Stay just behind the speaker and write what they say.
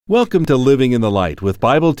Welcome to Living in the Light with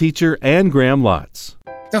Bible teacher Ann Graham Lotz.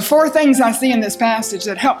 The four things I see in this passage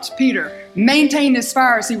that helped Peter maintain his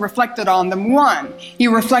fire as he reflected on them. 1, he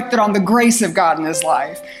reflected on the grace of God in his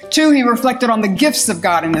life. 2, he reflected on the gifts of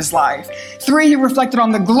God in his life. 3, he reflected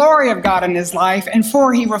on the glory of God in his life. And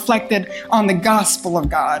 4, he reflected on the gospel of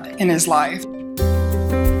God in his life.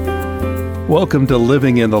 Welcome to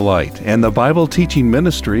Living in the Light and the Bible teaching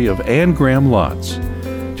ministry of Ann Graham Lotz.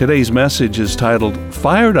 Today's message is titled,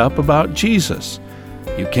 Fired Up About Jesus.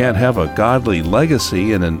 You can't have a godly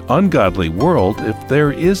legacy in an ungodly world if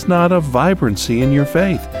there is not a vibrancy in your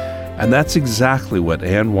faith. And that's exactly what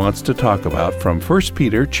Ann wants to talk about from 1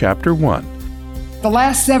 Peter chapter 1. The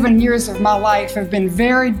last 7 years of my life have been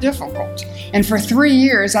very difficult. And for 3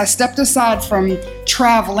 years, I stepped aside from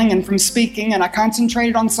traveling and from speaking, and I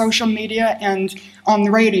concentrated on social media and on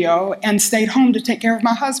the radio and stayed home to take care of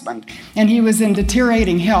my husband. And he was in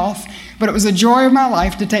deteriorating health, but it was a joy of my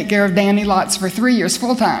life to take care of Danny Lotz for 3 years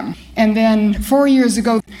full-time. And then 4 years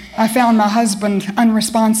ago, I found my husband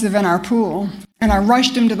unresponsive in our pool, and I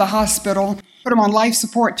rushed him to the hospital, put him on life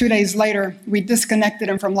support. 2 days later, we disconnected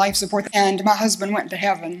him from life support, and my husband went to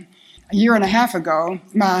heaven. A year and a half ago,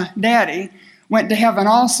 my daddy went to heaven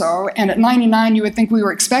also, and at 99, you would think we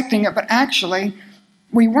were expecting it, but actually,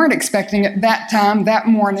 we weren't expecting it that time, that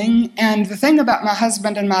morning. And the thing about my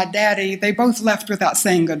husband and my daddy, they both left without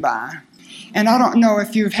saying goodbye. And I don't know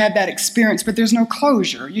if you've had that experience, but there's no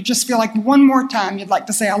closure. You just feel like one more time you'd like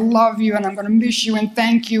to say, I love you, and I'm going to miss you, and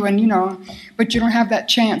thank you, and but you don't have that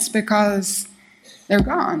chance because they're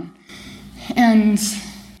gone. And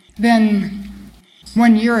then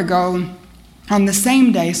 1 year ago, on the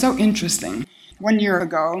same day, so interesting, 1 year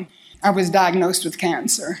ago, I was diagnosed with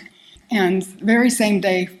cancer. And the very same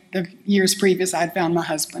day, the years previous, I'd found my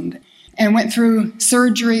husband and went through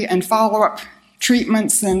surgery and follow-up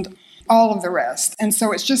treatments and all of the rest. And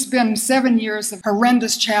so it's just been 7 years of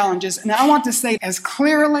horrendous challenges. And I want to say as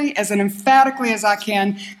clearly, as emphatically as I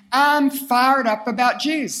can, I'm fired up about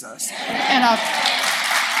Jesus. And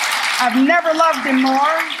I've never loved him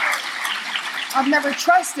more. I've never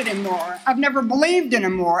trusted him more. I've never believed in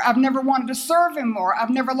him more. I've never wanted to serve him more. I've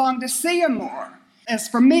never longed to see him more. As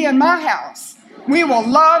for me and my house, we will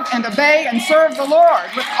love and obey and serve the Lord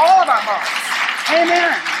with all of our hearts.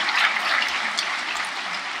 Amen.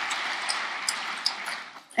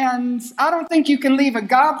 And I don't think you can leave a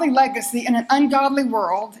godly legacy in an ungodly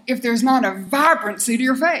world if there's not a vibrancy to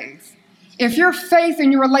your faith. If your faith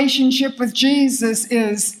in your relationship with Jesus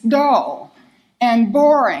is dull and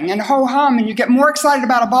boring and ho-hum, and you get more excited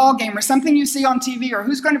about a ball game or something you see on TV or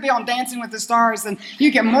who's going to be on Dancing with the Stars, and you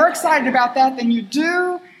get more excited about that than you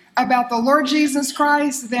do about the Lord Jesus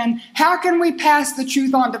Christ, then how can we pass the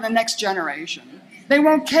truth on to the next generation? They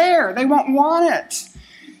won't care. They won't want it.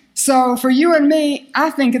 So for you and me, I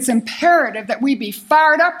think it's imperative that we be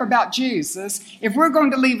fired up about Jesus if we're going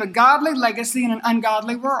to leave a godly legacy in an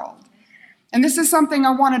ungodly world. And this is something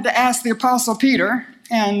I wanted to ask the Apostle Peter,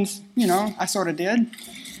 and, I sort of did.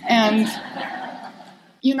 And,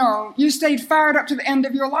 you stayed fired up to the end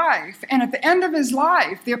of your life. And at the end of his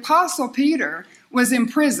life, the Apostle Peter was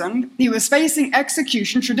imprisoned. He was facing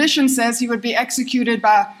execution. Tradition says he would be executed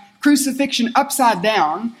by crucifixion upside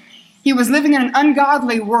down. He was living in an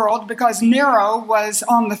ungodly world because Nero was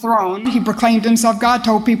on the throne. He proclaimed himself God,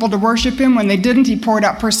 told people to worship him. When they didn't, he poured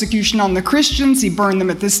out persecution on the Christians. He burned them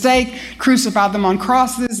at the stake, crucified them on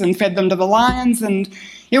crosses, and fed them to the lions. And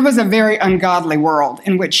it was a very ungodly world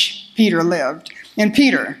in which Peter lived. And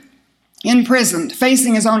Peter, imprisoned,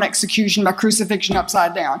 facing his own execution by crucifixion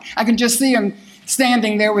upside down. I can just see him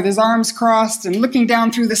standing there with his arms crossed and looking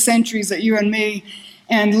down through the centuries at you and me.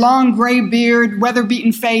 And long gray beard,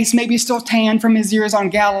 weather-beaten face, maybe still tan from his years on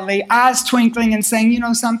Galilee, eyes twinkling and saying,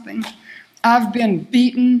 something? I've been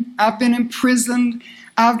beaten, I've been imprisoned,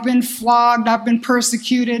 I've been flogged, I've been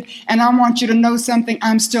persecuted, and I want you to know something,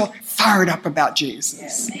 I'm still fired up about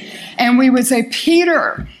Jesus. And we would say,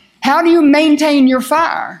 Peter, how do you maintain your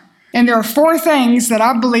fire? And there are 4 things that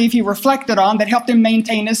I believe he reflected on that helped him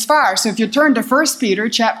maintain his fire. So if you turn to 1 Peter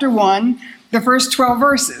chapter 1, the first 12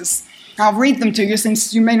 verses, I'll read them to you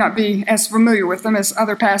since you may not be as familiar with them as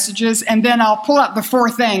other passages, and then I'll pull out the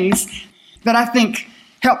 4 things that I think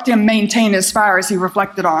helped him maintain his fire as he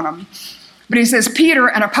reflected on them. But he says, Peter,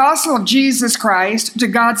 an apostle of Jesus Christ, to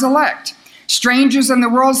God's elect, strangers in the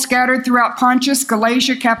world scattered throughout Pontus,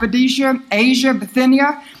 Galatia, Cappadocia, Asia,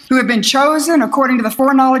 Bithynia, who have been chosen according to the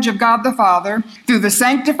foreknowledge of God the Father, through the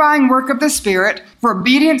sanctifying work of the Spirit, for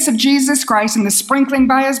obedience of Jesus Christ and the sprinkling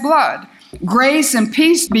by his blood. Grace and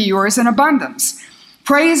peace be yours in abundance.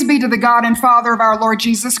 Praise be to the God and Father of our Lord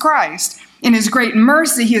Jesus Christ. In his great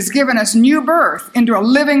mercy, he has given us new birth into a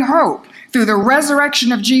living hope through the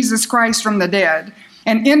resurrection of Jesus Christ from the dead,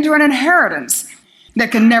 and into an inheritance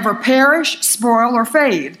that can never perish, spoil, or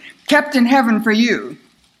fade, kept in heaven for you,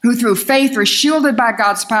 who through faith are shielded by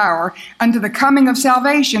God's power unto the coming of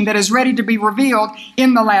salvation that is ready to be revealed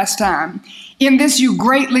in the last time. In this you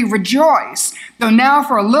greatly rejoice, though now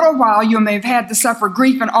for a little while you may have had to suffer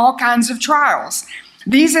grief in all kinds of trials.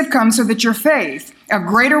 These have come so that your faith, of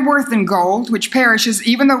greater worth than gold, which perishes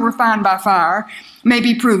even though refined by fire, may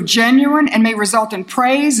be proved genuine and may result in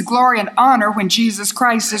praise, glory, and honor when Jesus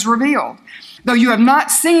Christ is revealed. Though you have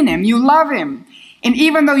not seen him, you love him. And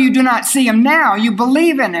even though you do not see him now, you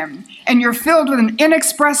believe in him. And you're filled with an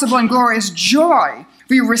inexpressible and glorious joy,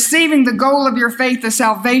 for you're receiving the goal of your faith, the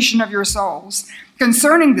salvation of your souls.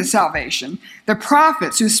 Concerning the salvation, the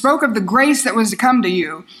prophets who spoke of the grace that was to come to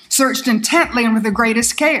you searched intently and with the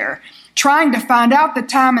greatest care, trying to find out the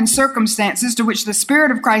time and circumstances to which the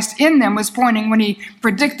Spirit of Christ in them was pointing when he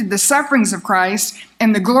predicted the sufferings of Christ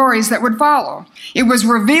and the glories that would follow. It was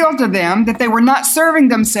revealed to them that they were not serving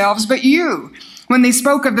themselves but you, when they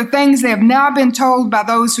spoke of the things they have now been told by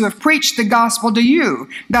those who have preached the gospel to you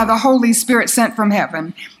by the Holy Spirit sent from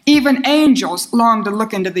heaven. Even angels long to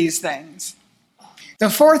look into these things. The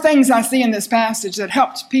four things I see in this passage that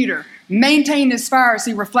helped Peter maintain his fire as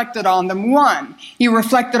he reflected on them. 1, he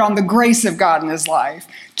reflected on the grace of God in his life.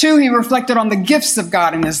 2, he reflected on the gifts of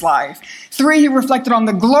God in his life. 3, he reflected on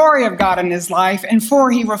the glory of God in his life. And 4,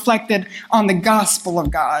 he reflected on the gospel of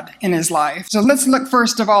God in his life. So let's look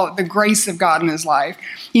first of all at the grace of God in his life.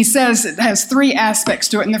 He says it has 3 aspects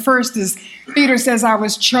to it. And the first is, Peter says, I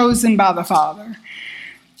was chosen by the Father.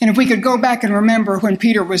 And if we could go back and remember when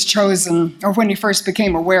Peter was chosen, or when he first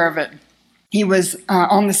became aware of it, he was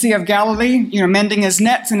on the Sea of Galilee, mending his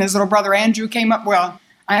nets, and his little brother Andrew came up. Well,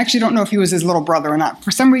 I actually don't know if he was his little brother or not. For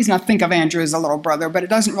some reason, I think of Andrew as a little brother, but it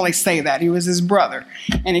doesn't really say that. He was his brother.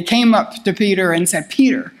 And he came up to Peter and said,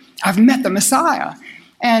 Peter, I've met the Messiah.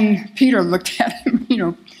 And Peter looked at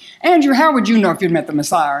him, Andrew, how would you know if you'd met the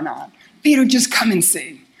Messiah or not? Peter, just come and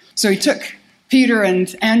see. So he took Peter,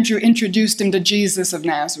 and Andrew introduced him to Jesus of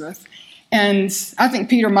Nazareth. And I think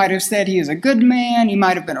Peter might have said he is a good man, he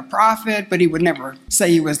might have been a prophet, but he would never say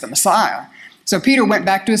he was the Messiah. So Peter went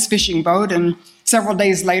back to his fishing boat, and several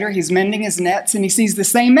days later he's mending his nets, and he sees the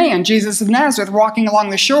same man, Jesus of Nazareth, walking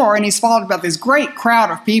along the shore, and he's followed by this great crowd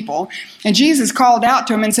of people. And Jesus called out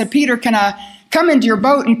to him and said, Peter, can I come into your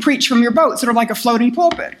boat and preach from your boat, sort of like a floating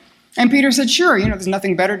pulpit? And Peter said, sure, there's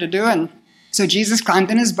nothing better to do. And so Jesus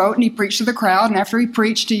climbed in his boat and he preached to the crowd. And after he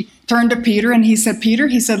preached, he turned to Peter and he said,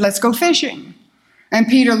 let's go fishing. And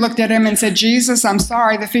Peter looked at him and said, Jesus, I'm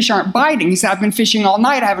sorry, the fish aren't biting. He said, I've been fishing all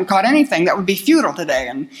night. I haven't caught anything. That would be futile today.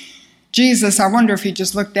 And Jesus, I wonder if he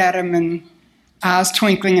just looked at him and eyes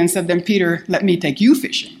twinkling and said, then Peter, let me take you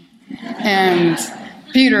fishing. And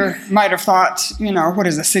Peter might have thought, what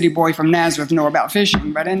does a city boy from Nazareth know about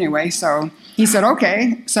fishing? But anyway, so he said,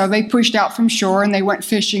 okay. So they pushed out from shore and they went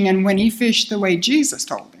fishing. And when he fished the way Jesus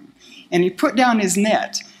told him, and he put down his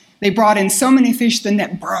net, they brought in so many fish the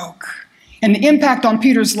net broke. And the impact on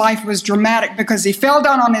Peter's life was dramatic because he fell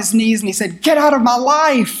down on his knees and he said, get out of my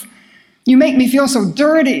life. You make me feel so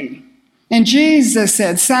dirty. And Jesus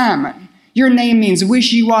said, Simon, your name means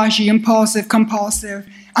wishy-washy, impulsive, compulsive.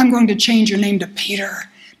 I'm going to change your name to Peter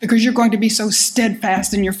because you're going to be so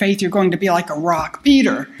steadfast in your faith, you're going to be like a rock.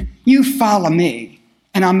 Peter, you follow me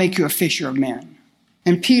and I'll make you a fisher of men.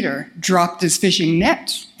 And Peter dropped his fishing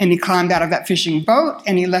net and he climbed out of that fishing boat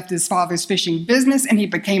and he left his father's fishing business and he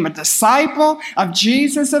became a disciple of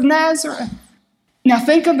Jesus of Nazareth. Now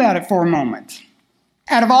think about it for a moment.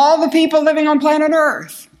 Out of all the people living on planet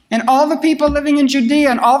Earth, and all the people living in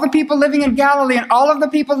Judea, and all the people living in Galilee, and all of the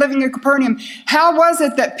people living in Capernaum, how was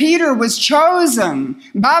it that Peter was chosen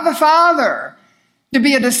by the Father to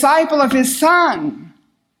be a disciple of his Son?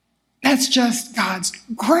 That's just God's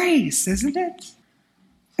grace, isn't it?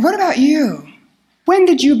 What about you? When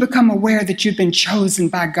did you become aware that you'd been chosen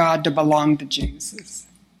by God to belong to Jesus?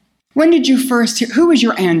 When did you first hear? Who was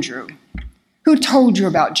your Andrew? Who told you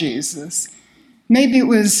about Jesus? Maybe it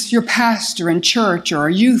was your pastor in church or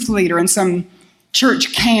a youth leader in some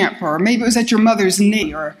church camp, or maybe it was at your mother's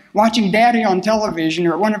knee, or watching Daddy on television,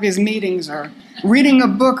 or at one of his meetings, or reading a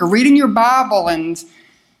book, or reading your Bible, and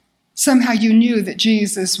somehow you knew that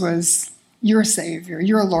Jesus was your Savior,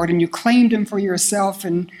 your Lord, and you claimed him for yourself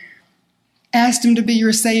and asked him to be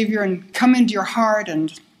your Savior and come into your heart,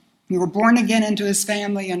 and you were born again into his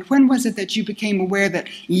family. And when was it that you became aware that,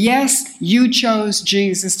 yes, you chose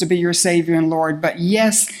Jesus to be your Savior and Lord, but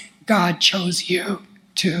yes, God chose you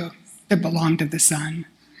too, to belong to the Son?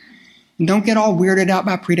 And don't get all weirded out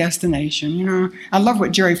by predestination. You know, I love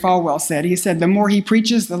what Jerry Falwell said. He said, the more he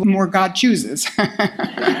preaches, the more God chooses. But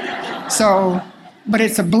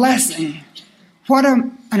it's a blessing. What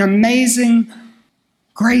an amazing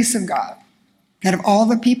grace of God, that of all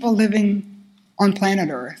the people living on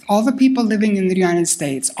planet Earth, all the people living in the United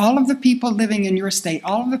States, all of the people living in your state,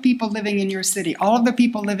 all of the people living in your city, all of the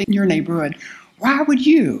people living in your neighborhood, why would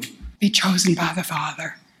you be chosen by the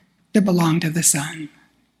Father to belong to the Son?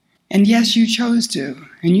 And yes, you chose to,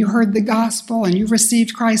 and you heard the gospel, and you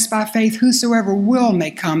received Christ by faith. Whosoever will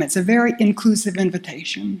may come. It's a very inclusive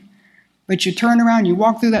invitation. But you turn around, you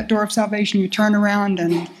walk through that door of salvation, you turn around,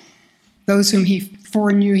 and those whom he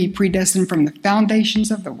foreknew, he predestined from the foundations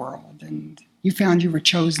of the world. And you found you were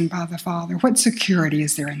chosen by the Father. What security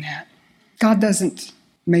is there in that? God doesn't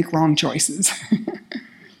make wrong choices.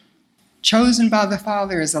 Chosen by the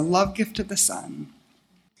Father is a love gift to the Son.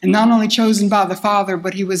 And not only chosen by the Father,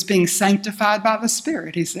 but he was being sanctified by the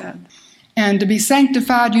Spirit, he said. And to be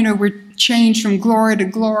sanctified, you know, we're changed from glory to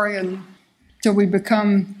glory until we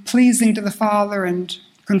become pleasing to the Father and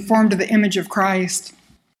conform to the image of Christ.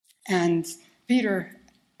 And Peter,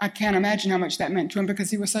 I can't imagine how much that meant to him because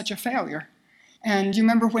he was such a failure. And you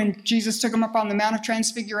remember when Jesus took him up on the Mount of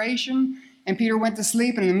Transfiguration and Peter went to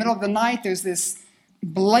sleep, and in the middle of the night there's this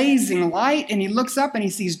blazing light, and he looks up and he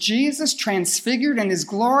sees Jesus transfigured in his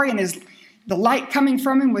glory, and the light coming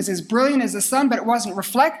from him was as brilliant as the sun, but it wasn't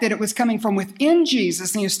reflected. It was coming from within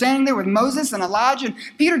Jesus. And he was standing there with Moses and Elijah, and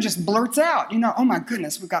Peter just blurts out, you know, oh my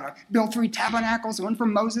goodness, we've got to build 3 tabernacles, one for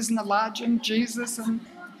Moses and Elijah and Jesus. And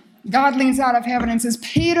God leans out of heaven and says,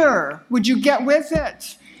 Peter, would you get with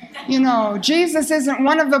it? You know, Jesus isn't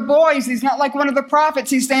one of the boys. He's not like one of the prophets.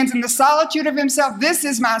 He stands in the solitude of himself. This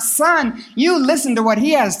is my son. You listen to what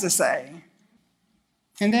he has to say.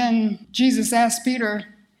 And then Jesus asked Peter,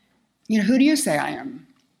 you know, who do you say I am?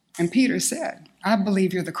 And Peter said, I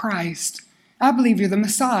believe you're the Christ. I believe you're the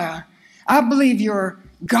Messiah. I believe you're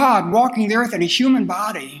God walking the earth in a human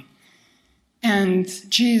body. And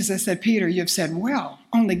Jesus said, Peter, you've said well.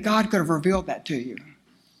 Only God could have revealed that to you.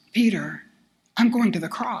 Peter, I'm going to the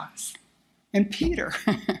cross. And Peter,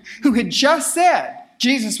 who had just said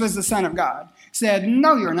Jesus was the Son of God, said,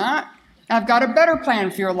 no, you're not. I've got a better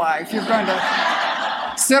plan for your life. You're going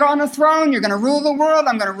to sit on a throne. You're going to rule the world.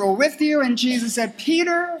 I'm going to rule with you. And Jesus said,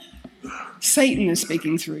 Peter, Satan is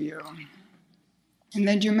speaking through you. And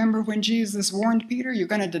then do you remember when Jesus warned Peter, you're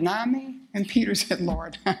going to deny me? And Peter said,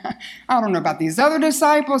 Lord, I don't know about these other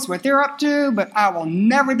disciples, what they're up to, but I will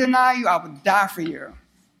never deny you. I will die for you.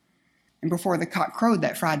 And before the cock crowed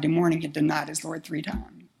that Friday morning, he denied his Lord 3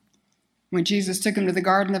 times. When Jesus took him to the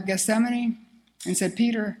Garden of Gethsemane and said,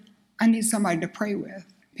 Peter, I need somebody to pray with.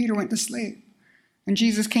 Peter went to sleep. And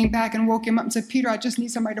Jesus came back and woke him up and said, Peter, I just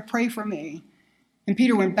need somebody to pray for me. And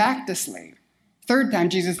Peter went back to sleep. 3rd time,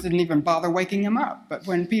 Jesus didn't even bother waking him up. But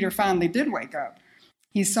when Peter finally did wake up,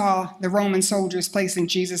 he saw the Roman soldiers placing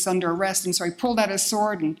Jesus under arrest. And so he pulled out his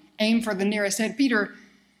sword and aimed for the nearest head. Peter,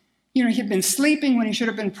 you know, he'd been sleeping when he should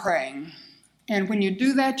have been praying. And when you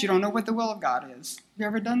do that, you don't know what the will of God is. Have you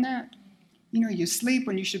ever done that? You know, you sleep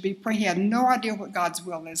when you should be praying. He had no idea what God's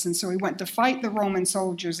will is. And so he went to fight the Roman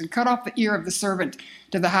soldiers and cut off the ear of the servant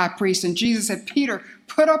to the high priest. And Jesus said, Peter,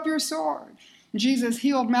 put up your sword. And Jesus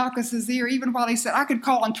healed Malchus's ear even while he said, I could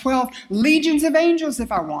call on 12 legions of angels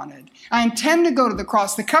if I wanted. I intend to go to the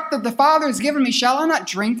cross. The cup that the Father has given me, shall I not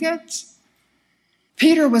drink it?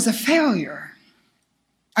 Peter was a failure.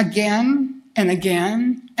 Again and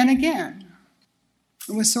again and again.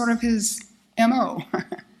 It was sort of his MO.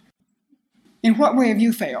 In what way have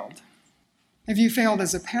you failed? Have you failed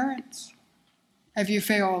as a parent? Have you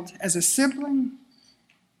failed as a sibling?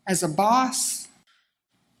 As a boss?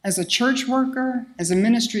 As a church worker? As a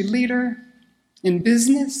ministry leader? In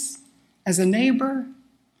business? As a neighbor?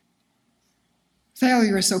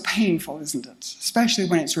 Failure is so painful, isn't it? Especially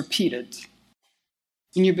when it's repeated.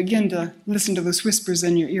 And you begin to listen to those whispers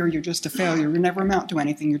in your ear, you're just a failure. You never amount to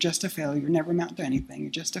anything. You're just a failure. You never amount to anything.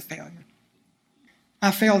 You're just a failure.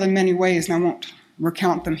 I failed in many ways, and I won't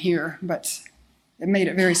recount them here, but it made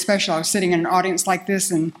it very special. I was sitting in an audience like this,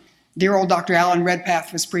 and dear old Dr. Alan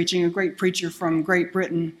Redpath was preaching, a great preacher from Great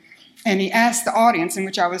Britain. And he asked the audience in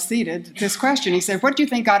which I was seated this question. He said, what do you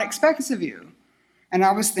think God expects of you? And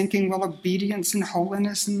I was thinking, well, obedience and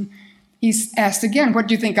holiness. And he asked again, what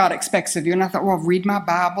do you think God expects of you? And I thought, well, read my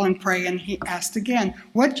Bible and pray. And he asked again,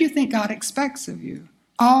 what do you think God expects of you?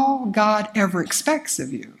 All God ever expects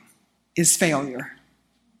of you is failure.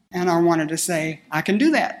 And I wanted to say, I can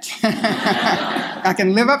do that. I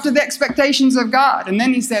can live up to the expectations of God. And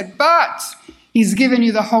then he said, but he's given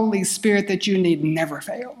you the Holy Spirit that you need never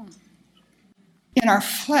fail. in our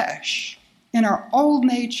flesh, in our old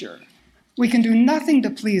nature, we can do nothing to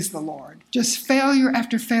please the Lord. Just failure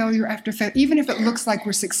after failure after failure. Even if it looks like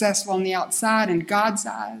we're successful on the outside, in God's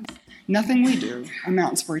eyes, nothing we do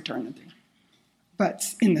amounts for eternity.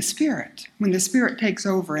 But in the Spirit, when the Spirit takes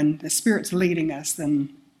over and the Spirit's leading us and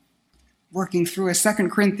working through us, 2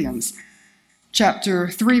 Corinthians chapter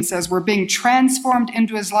 3 says, we're being transformed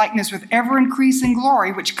into his likeness with ever-increasing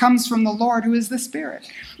glory, which comes from the Lord, who is the Spirit.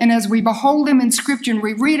 And as we behold him in Scripture and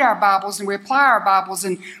we read our Bibles and we apply our Bibles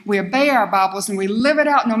and we obey our Bibles and we live it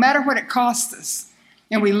out no matter what it costs us,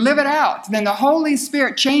 and we live it out, then the Holy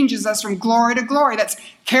Spirit changes us from glory to glory. That's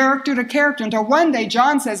character to character, until one day,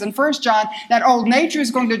 John says in 1 John, that old nature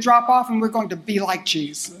is going to drop off and we're going to be like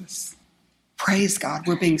Jesus. Praise God,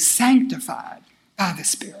 we're being sanctified by the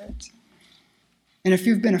Spirit. And if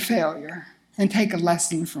you've been a failure, then take a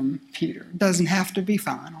lesson from Peter. It doesn't have to be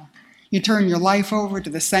final. You turn your life over to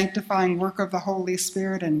the sanctifying work of the Holy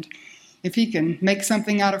Spirit, and if he can make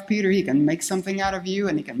something out of Peter, he can make something out of you,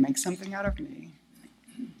 and he can make something out of me.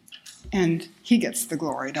 And he gets the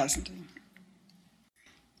glory, doesn't he?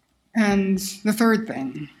 And the third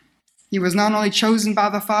thing, he was not only chosen by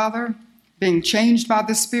the Father, being changed by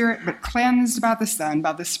the Spirit, but cleansed by the Son,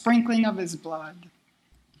 by the sprinkling of his blood.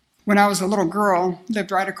 When I was a little girl,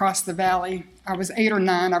 lived right across the valley. I was 8 or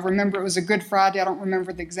 9. I remember it was a Good Friday. I don't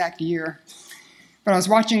remember the exact year. But I was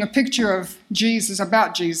watching a picture of Jesus,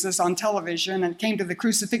 about Jesus, on television, and came to the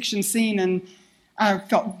crucifixion scene, and I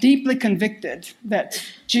felt deeply convicted that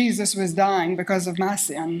Jesus was dying because of my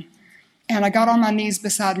sin. And I got on my knees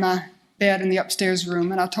beside my bed in the upstairs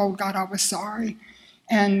room, and I told God I was sorry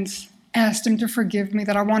and asked him to forgive me,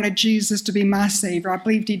 that I wanted Jesus to be my Savior. I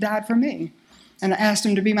believed he died for me. And I asked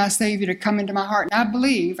him to be my Savior, to come into my heart. And I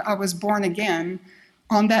believe I was born again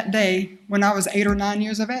on that day when I was 8 or 9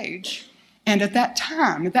 years of age. And at that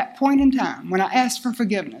time, at that point in time, when I asked for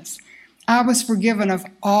forgiveness, I was forgiven of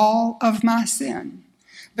all of my sin.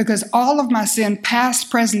 Because all of my sin, past,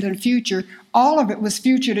 present, and future, all of it was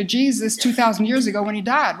future to Jesus 2,000 years ago when he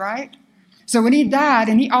died, right? So when he died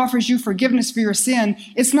and he offers you forgiveness for your sin,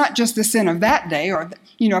 it's not just the sin of that day or,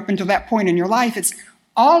 up until that point in your life. It's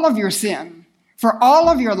all of your sin for all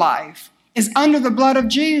of your life is under the blood of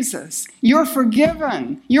Jesus. You're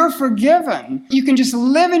forgiven. You're forgiven. You can just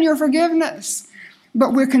live in your forgiveness.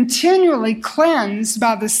 But we're continually cleansed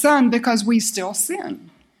by the Son because we still sin.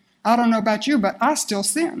 I don't know about you, but I still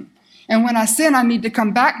sin. And when I sin, I need to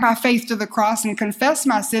come back by faith to the cross and confess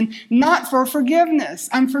my sin, not for forgiveness.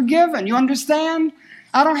 I'm forgiven. You understand?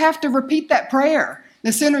 I don't have to repeat that prayer,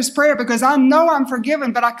 the sinner's prayer, because I know I'm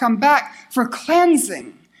forgiven, but I come back for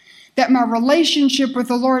cleansing, that my relationship with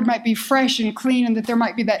the Lord might be fresh and clean, and that there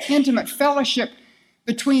might be that intimate fellowship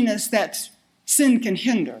between us that sin can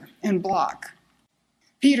hinder and block.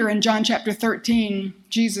 Peter, in John chapter 13,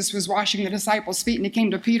 Jesus was washing the disciples' feet, and he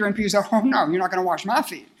came to Peter, and Peter said, "Oh, no, you're not going to wash my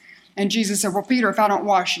feet." And Jesus said, "Well, Peter, if I don't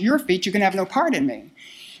wash your feet, you can have no part in me."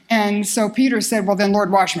 And so Peter said, "Well, then,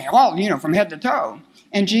 Lord, wash me all, from head to toe."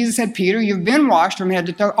 And Jesus said, "Peter, you've been washed from head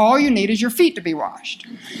to toe. All you need is your feet to be washed."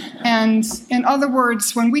 And in other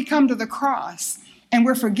words, when we come to the cross and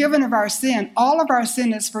we're forgiven of our sin, all of our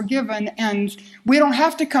sin is forgiven, and we don't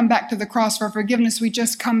have to come back to the cross for forgiveness. We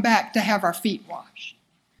just come back to have our feet washed.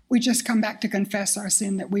 We just come back to confess our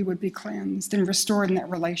sin, that we would be cleansed and restored in that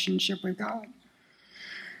relationship with God.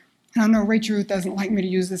 And I know Rachel Ruth doesn't like me to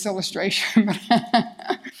use this illustration,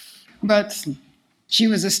 but she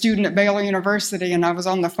was a student at Baylor University, and I was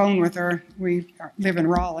on the phone with her. We live in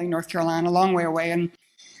Raleigh, North Carolina, a long way away, and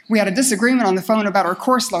we had a disagreement on the phone about her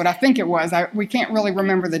course load. I think it was. We can't really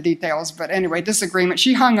remember the details, but anyway, disagreement.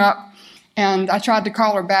 She hung up, and I tried to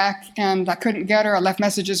call her back, and I couldn't get her. I left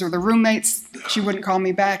messages with her roommates. She wouldn't call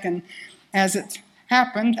me back, and as it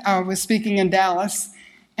happened, I was speaking in Dallas,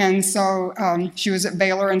 and so she was at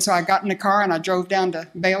Baylor, and so I got in the car, and I drove down to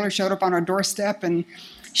Baylor, showed up on her doorstep, and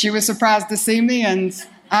she was surprised to see me, and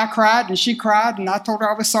I cried, and she cried, and I told her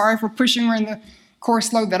I was sorry for pushing her in the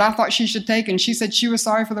course load that I thought she should take, and she said she was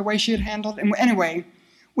sorry for the way she had handled it. And anyway,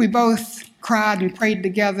 we both cried and prayed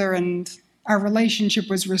together, and our relationship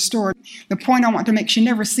was restored. The point I want to make, she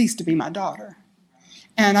never ceased to be my daughter,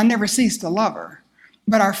 and I never ceased to love her,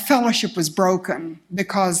 but our fellowship was broken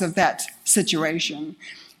because of that situation.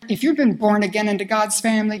 If you've been born again into God's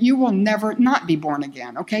family, you will never not be born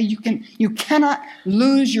again, okay? You cannot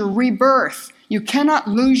lose your rebirth. You cannot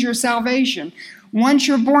lose your salvation. Once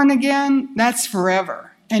you're born again, that's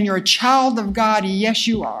forever. And you're a child of God, yes,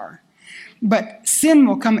 you are. But sin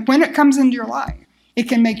will come. When it comes into your life, it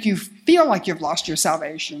can make you feel like you've lost your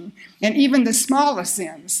salvation. And even the smallest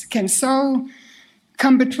sins can so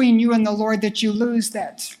come between you and the Lord that you lose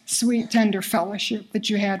that sweet, tender fellowship that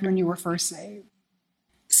you had when you were first saved.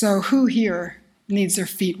 So who here needs their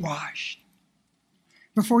feet washed?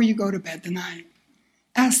 Before you go to bed tonight,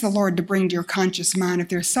 ask the Lord to bring to your conscious mind if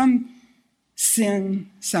there's some sin,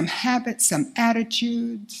 some habit, some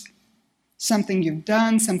attitudes, something you've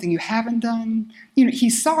done, something you haven't done. He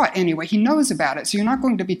saw it anyway. He knows about it, so you're not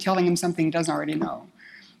going to be telling him something he doesn't already know.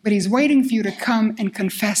 But he's waiting for you to come and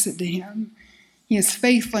confess it to him. He is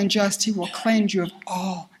faithful and just. He will cleanse you of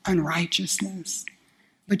all unrighteousness.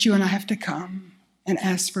 But you and I have to come and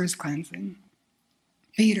ask for his cleansing.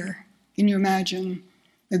 Peter, can you imagine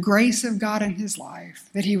the grace of God in his life,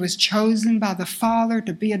 that he was chosen by the Father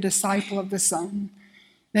to be a disciple of the Son,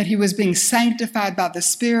 that he was being sanctified by the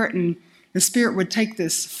Spirit, and the Spirit would take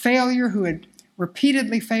this failure who had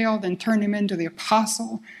repeatedly failed and turn him into the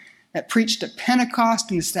apostle that preached at Pentecost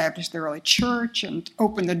and established the early church and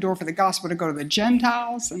opened the door for the gospel to go to the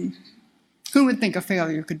Gentiles. And who would think a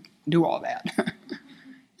failure could do all that?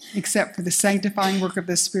 Except for the sanctifying work of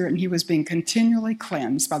the Spirit, and he was being continually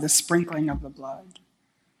cleansed by the sprinkling of the blood.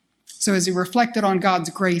 So as he reflected on God's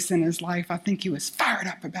grace in his life, I think he was fired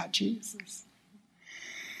up about Jesus.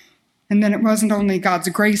 And then it wasn't only God's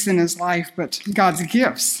grace in his life, but God's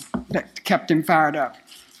gifts that kept him fired up.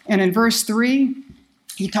 And in verse 3,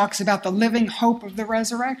 he talks about the living hope of the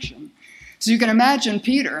resurrection. So you can imagine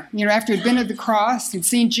Peter, after he'd been at the cross, he'd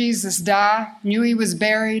seen Jesus die, knew he was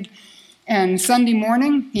buried, and Sunday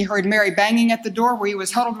morning, he heard Mary banging at the door where he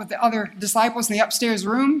was huddled with the other disciples in the upstairs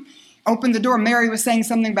room. Opened the door, Mary was saying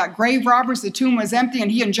something about grave robbers, the tomb was empty,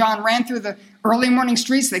 and he and John ran through the early morning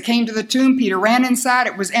streets. They came to the tomb, Peter ran inside,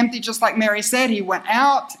 it was empty just like Mary said. He went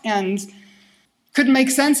out and couldn't make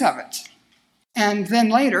sense of it. And then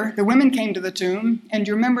later, the women came to the tomb, and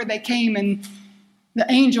you remember they came and the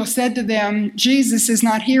angel said to them, Jesus is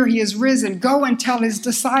not here, he is risen. Go and tell his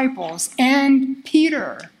disciples and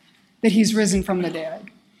Peter that he's risen from the dead.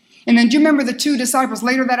 And then do you remember the two disciples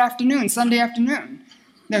later that afternoon, Sunday afternoon?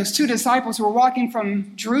 Those two disciples who were walking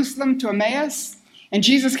from Jerusalem to Emmaus, and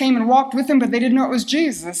Jesus came and walked with them, but they didn't know it was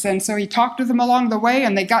Jesus. And so he talked with them along the way,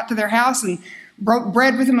 and they got to their house and broke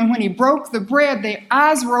bread with him. And when he broke the bread, their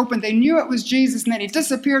eyes were open. They knew it was Jesus, and then he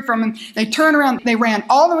disappeared from them. They turned around. They ran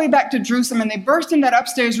all the way back to Jerusalem, and they burst in that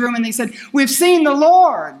upstairs room, and they said, we've seen the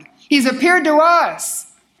Lord. He's appeared to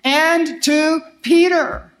us and to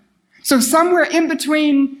Peter. So somewhere in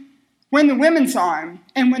between when the women saw him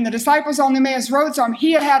and when the disciples on the Emmaus Road saw him,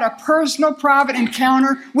 he had had a personal, private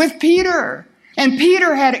encounter with Peter. And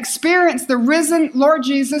Peter had experienced the risen Lord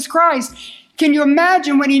Jesus Christ. Can you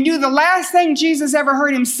imagine when he knew the last thing Jesus ever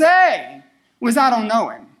heard him say was, I don't know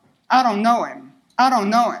him. I don't know him. I don't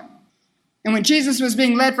know him. And when Jesus was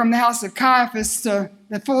being led from the house of Caiaphas to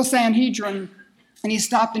the full Sanhedrin, and he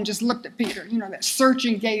stopped and just looked at Peter, that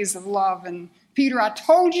searching gaze of love. And Peter, I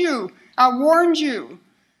told you, I warned you.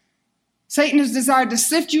 Satan has desired to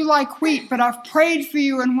sift you like wheat, but I've prayed for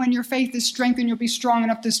you, and when your faith is strengthened, you'll be strong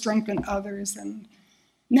enough to strengthen others. And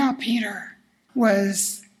now Peter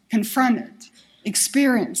was confronted,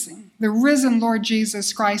 experiencing the risen Lord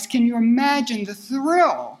Jesus Christ. Can you imagine the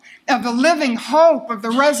thrill of the living hope of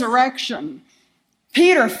the resurrection?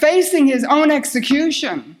 Peter facing his own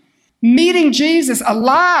execution, meeting Jesus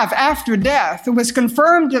alive after death, was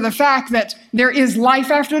confirmed to the fact that there is life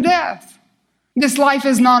after death. This life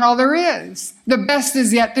is not all there is. The best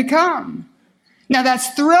is yet to come. Now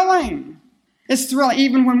that's thrilling. It's thrilling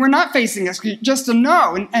even when we're not facing this, just to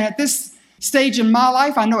know. And at this stage in my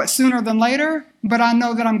life, I know it sooner than later, but I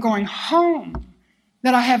know that I'm going home,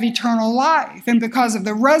 that I have eternal life. And because of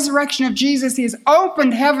the resurrection of Jesus, he has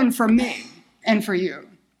opened heaven for me and for you.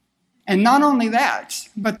 And not only that,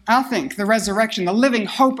 but I think the resurrection, the living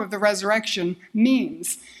hope of the resurrection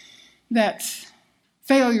means that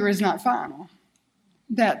failure is not final.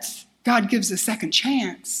 That God gives a second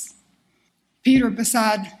chance. Peter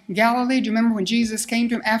beside Galilee, do you remember when Jesus came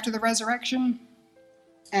to him after the resurrection?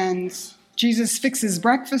 And Jesus fixes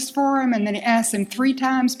breakfast for him, and then he asks him 3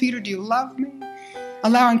 times, Peter, do you love me?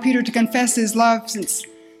 Allowing Peter to confess his love since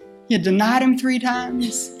he had denied him 3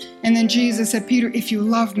 times. And then Jesus said, Peter, if you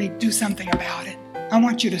love me, do something about it. I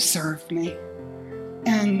want you to serve me.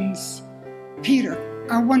 And Peter,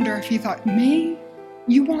 I wonder if he thought, me?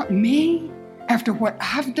 You want me? After what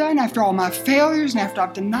I've done, after all my failures, and after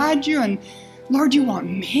I've denied you, and Lord, you want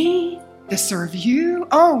me to serve you?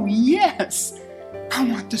 Oh, yes, I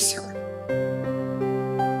want to serve.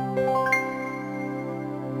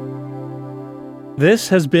 This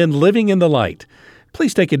has been Living in the Light.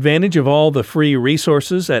 Please take advantage of all the free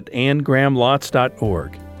resources at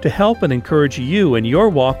anngrahamlotz.org to help and encourage you in your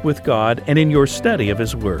walk with God and in your study of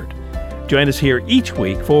His Word. Join us here each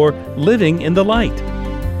week for Living in the Light.